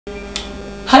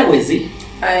Hi, Wezi.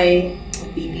 Hi,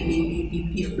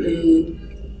 B'Flow.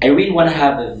 I really want to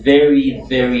have a very,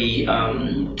 very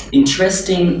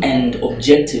interesting and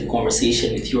objective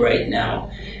conversation with you right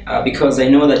now because I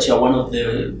know that you're one of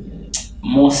the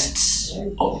most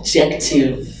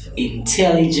objective,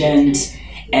 intelligent,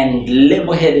 and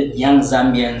level-headed young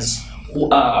Zambians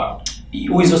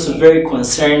who is also very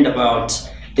concerned about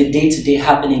the day-to-day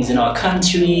happenings in our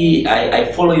country.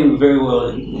 I follow you very well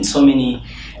in so many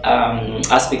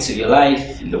aspects of your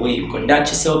life, the way you conduct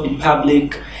yourself in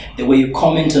public, the way you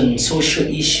comment on social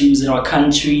issues in our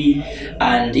country,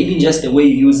 and even just the way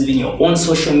you use even your own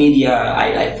social media.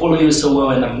 I follow you so well,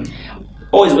 and I'm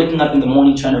always waking up in the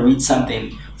morning trying to read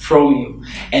something from you.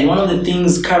 And one of the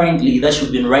things currently that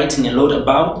you've been writing a lot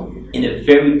about in a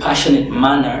very passionate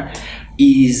manner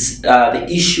is the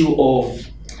issue of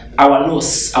our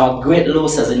loss, our great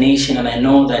loss as a nation. And I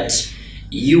know that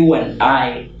you and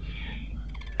I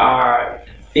are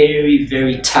very,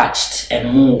 very touched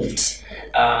and moved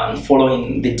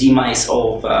following the demise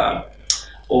of a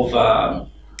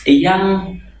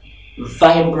young,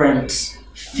 vibrant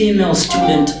female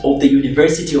student of the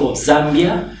University of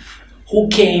Zambia who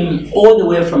came all the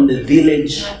way from the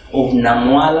village of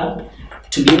Namwala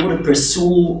to be able to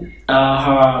pursue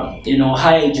her,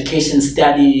 higher education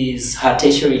studies, her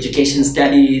tertiary education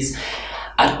studies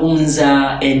at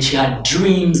UNZA, and she had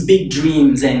dreams, big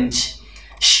dreams, and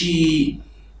she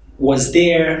was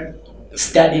there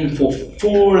studying for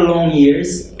 4 long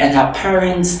years, and her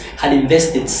parents had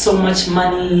invested so much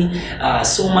money,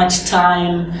 so much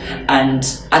time, and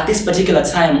at this particular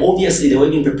time, obviously they were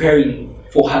even preparing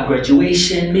for her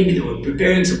graduation. Maybe they were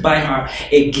preparing to buy her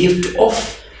a gift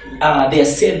of their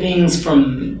savings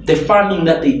from the farming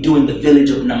that they do in the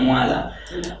village of Namwala.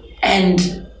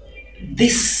 And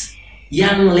this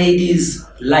young lady's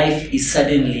life is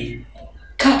suddenly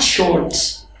cut short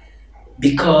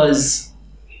because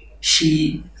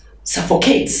she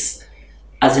suffocates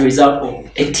as a result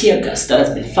of a tear gas that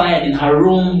has been fired in her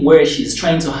room, where she's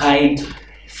trying to hide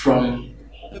from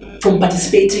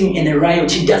participating in a riot.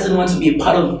 She doesn't want to be a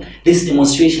part of this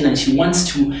demonstration, and she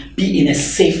wants to be in a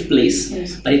safe place.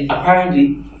 Yes. But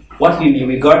apparently what we may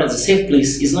regard as a safe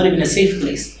place is not even a safe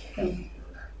place.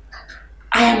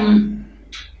 I'm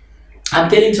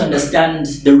failing to understand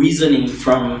the reasoning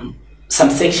from some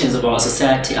sections of our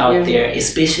society out there,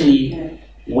 especially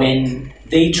when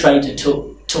they try to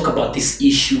talk about this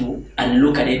issue and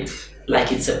look at it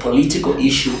like it's a political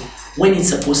issue when it's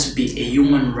supposed to be a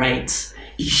human rights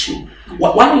issue.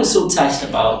 Why are you so touched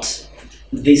about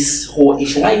this whole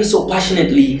issue? Why are you so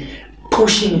passionately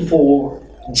pushing for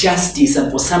justice and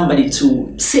for somebody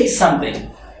to say something?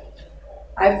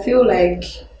 I feel like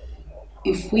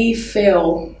if we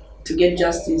fail to get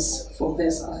justice for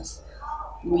Vespers,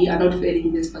 we are not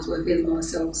failing Vespers, we're failing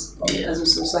ourselves as a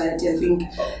society. I think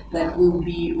that we will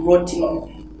be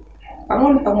rotting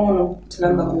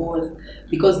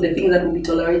because the things that we'll be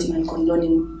tolerating and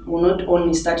condoning will not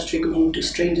only start trickling to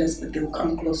strangers, but they will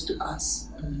come close to us.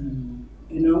 And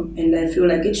I feel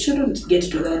like it shouldn't get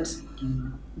to that.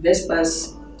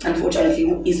 Vespers,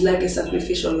 unfortunately, is like a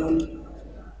sacrificial lamb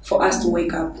for us to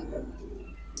wake up.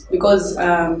 Because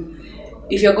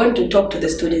if you're going to talk to the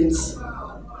students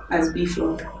as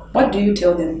B'Flow, what do you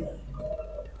tell them?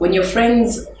 When your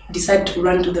friends decide to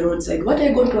run to the roadside, what are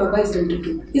you going to advise them to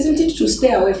do? Isn't it to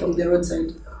stay away from the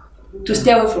roadside? To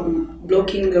stay away from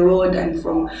blocking the road and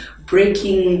from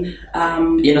breaking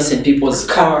innocent people's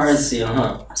cars.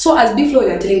 So as B'Flow,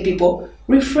 you're telling people,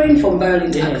 refrain from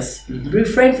violent acts,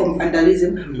 refrain from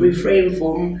vandalism, refrain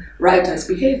from riotous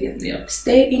behavior.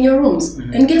 Stay in your rooms.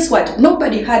 And guess what?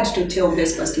 Nobody had to tell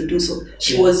Vespers to do so.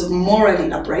 She was morally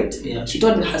upright. She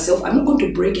told herself, I'm not going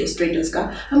to break a stranger's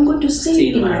car, I'm going to stay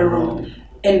in my room.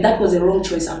 And that was a wrong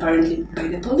choice, apparently, by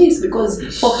the police, because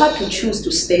for her to choose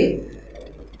to stay,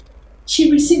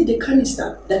 she received the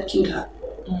canister that killed her.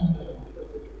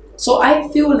 So I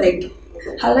feel like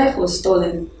her life was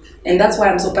stolen. And that's why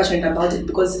I'm so passionate about it,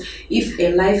 because if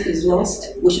a life is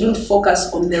lost, we shouldn't focus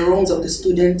on the wrongs of the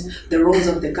student, the wrongs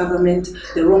of the government,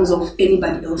 the wrongs of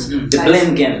anybody else. The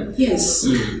blame game. Yes.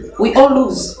 We all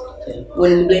lose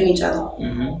when we blame each other.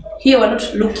 Here we're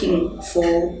not looking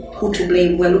for who to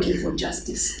blame, we're looking for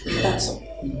justice. That's all.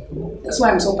 That's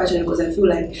why I'm so passionate, because I feel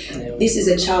like this is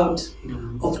a child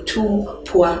of 2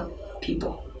 poor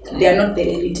people. They are not the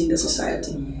elite in the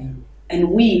society. And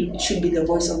we should be the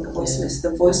voice of the voiceless,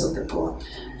 the voice of the poor.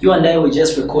 You and I were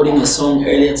just recording a song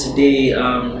earlier today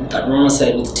at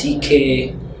Romaside with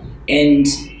TK, and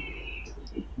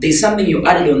there's something you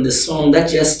added on the song that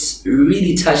just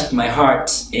really touched my heart.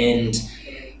 And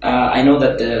I know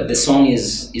that the song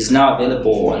is now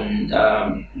available on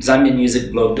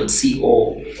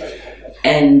ZambianMusicBlog.co,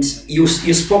 and you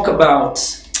spoke about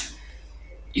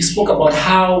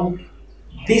how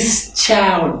this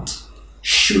child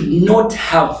should not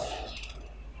have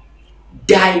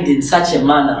died in such a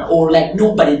manner, or like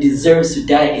nobody deserves to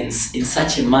die in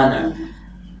such a manner.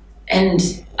 And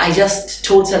I just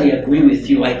totally agree with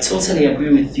you. I totally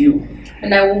agree with you.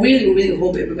 And I really, really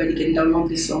hope everybody can download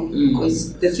this song,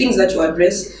 because the things that you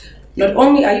address, not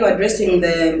only are you addressing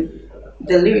the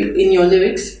lyric in your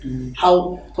lyrics,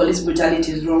 how police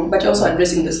brutality is wrong, but you're also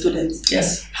addressing the students.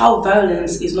 Yes. How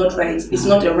violence is not right. It's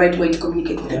not the right way to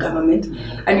communicate with the government.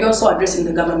 And you're also addressing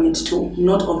the government to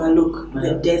not overlook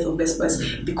the death of Vespers,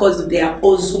 because they are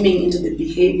all zooming into the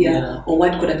behavior or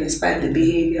what could have inspired the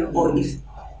behavior, or if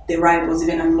the riot was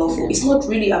even unlawful. It's not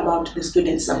really about the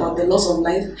students, it's about the loss of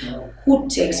life. Who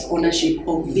takes ownership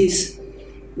of this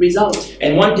result?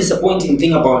 And one disappointing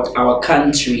thing about our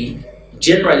country,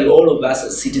 generally all of us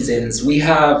as citizens, we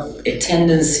have a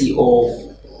tendency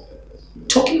of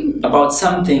talking about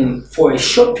something for a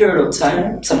short period of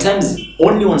time, sometimes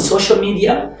only on social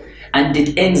media, and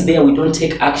it ends there. We don't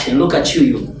take action. Look at you,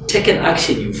 you've taken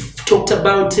action, you've talked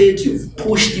about it, you've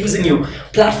pushed using your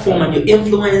platform and your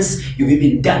influence, you've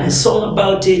even done a song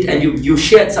about it, and you've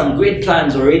shared some great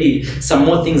plans already, some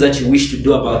more things that you wish to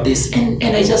do about this. And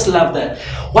I just love that.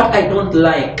 What I don't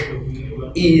like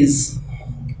is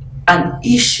an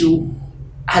issue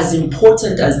as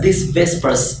important as this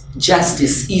Vespers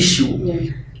justice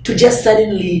issue to just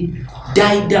suddenly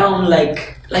die down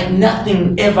like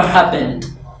nothing ever happened.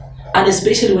 And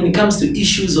especially when it comes to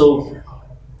issues of,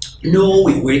 no,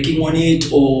 we're working on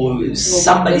it, or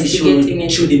somebody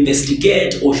should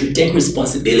investigate or should take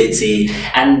responsibility,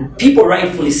 and people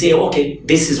rightfully say, okay,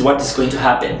 this is what is going to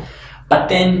happen. But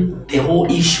then the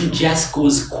whole issue just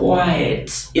goes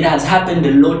quiet. It has happened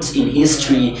a lot in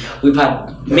history. We've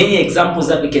had many examples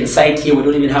that we can cite here. We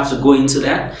don't even have to go into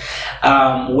that,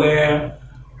 where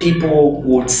people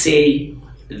would say,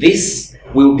 this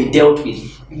will be dealt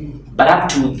with. But up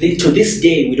to this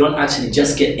day, we don't actually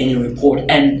just get any report.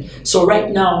 And so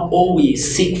right now, all we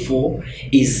seek for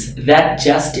is that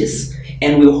justice.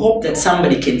 And we hope that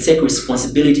somebody can take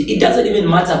responsibility. It doesn't even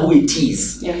matter who it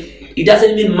is. It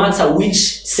doesn't even matter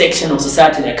which section of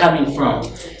society they're coming from.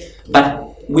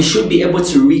 But we should be able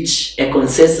to reach a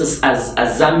consensus as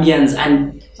Zambians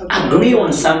and agree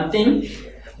on something.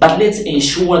 But let's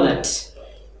ensure that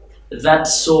that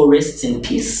soul rests in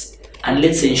peace. And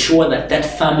let's ensure that that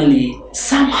family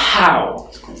somehow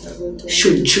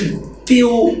should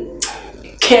feel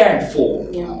cared for.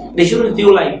 They shouldn't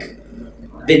feel like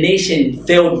the nation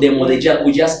failed them, or we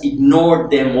just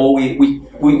ignored them, or we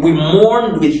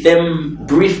mourned with them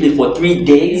briefly for 3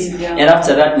 days, and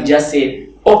after that we just said,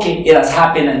 okay, it has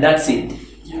happened and that's it.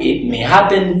 It may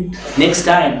happen next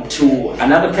time to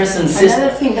another person's sister.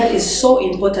 Another thing that is so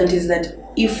important is that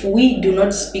if we do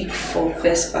not speak for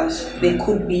Vespers, there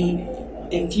could be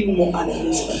a few more other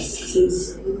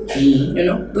Vespers. You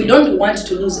know, we don't want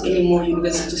to lose any more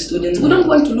university students. We don't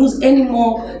want to lose any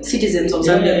more citizens of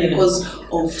Zambia because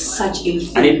of such a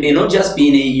thing. And it may not just be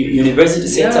in a university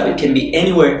setup, it can be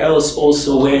anywhere else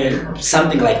also where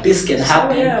something like this can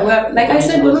happen. Well, like I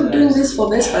said, we're not doing this for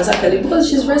Vespers actually because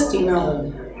she's resting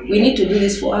now. We need to do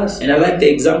this for us. And I like the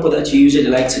example that you usually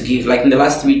like to give. Like in the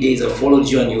last 3 days, I've followed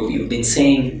you and you've been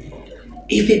saying,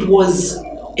 if it was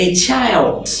a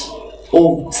child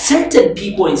or certain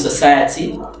people in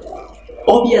society,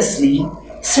 obviously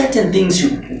certain things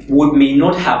may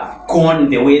not have gone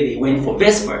the way they went for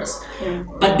Vespers.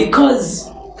 But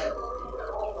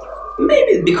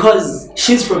maybe because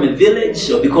she's from a village,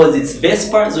 or because it's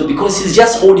Vespers, or because she's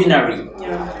just ordinary,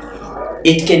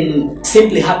 it can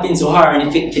simply happen to her. And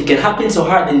if it can happen to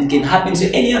her, then it can happen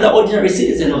to any other ordinary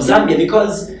citizen of Zambia,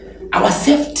 because our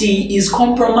safety is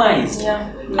compromised.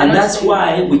 And that's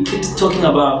why we keep talking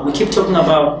about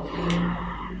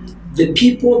the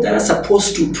people that are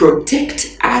supposed to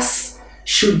protect us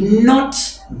should not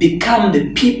become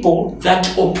the people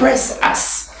that oppress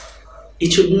us.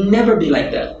 It should never be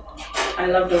like that. I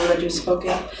love the word you spoke.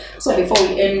 So before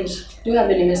we end, do you have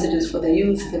any messages for the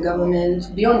youth, the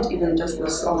government, beyond even just the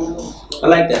song? I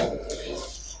like that.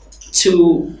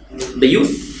 To the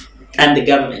youth and the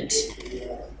government,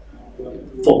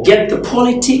 forget the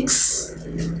politics.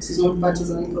 This is not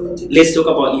partisan politics. Let's talk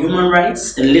about human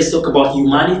rights, and let's talk about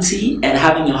humanity and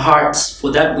having a heart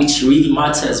for that which really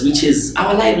matters, which is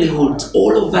our livelihood.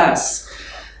 All of us.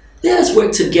 Let us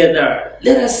work together.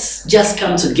 Let us just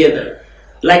come together.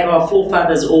 Like our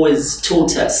forefathers always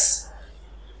taught us.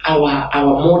 our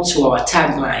motto, our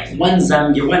tagline, one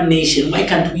Zambia, one nation. Why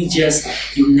can't we just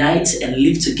unite and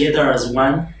live together as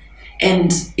one?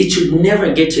 And it should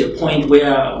never get to a point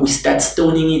where we start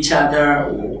stoning each other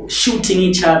or shooting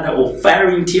each other or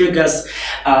firing tear gas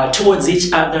towards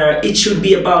each other. It should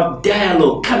be about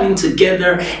dialogue, coming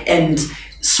together and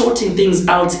sorting things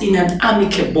out in an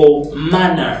amicable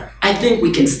manner. I think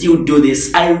we can still do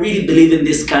this. I really believe in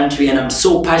this country, and I'm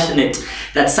so passionate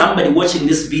that somebody watching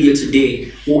this video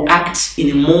today will act in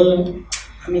a more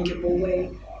amicable way,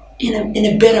 in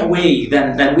a better way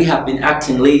than we have been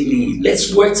acting lately.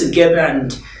 Let's work together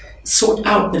and sort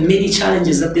out the many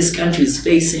challenges that this country is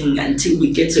facing until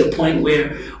we get to a point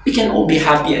where we can all be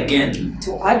happy again.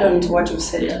 To add on to what you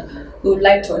said, we would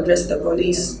like to address the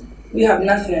police. We have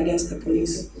nothing against the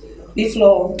police.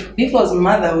 B'Flow's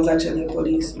mother was actually a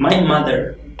police. My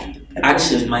mother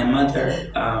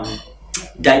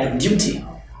died on duty.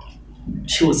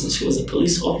 She was a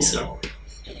police officer.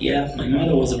 Yeah, my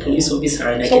mother was a police officer,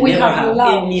 and I can never have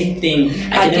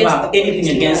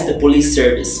anything against the police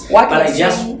service. But I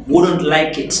just wouldn't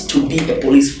like it to be a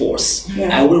police force. Yeah.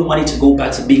 I wouldn't want it to go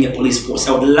back to being a police force.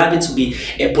 I would love it to be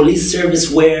a police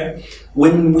service where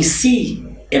when we see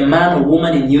a man or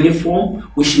woman in uniform,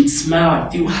 we should smile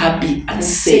and feel happy and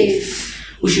safe.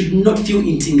 We should not feel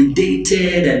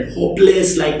intimidated and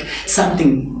hopeless, like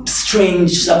something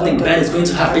strange, something bad is going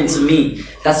to happen to me.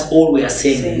 That's all we are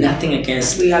saying. Nothing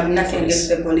against. We have nothing against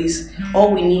the police.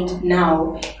 All we need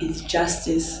now is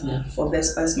justice for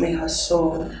Vespers. May her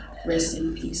soul rest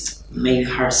in peace. May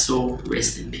her soul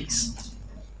rest in peace.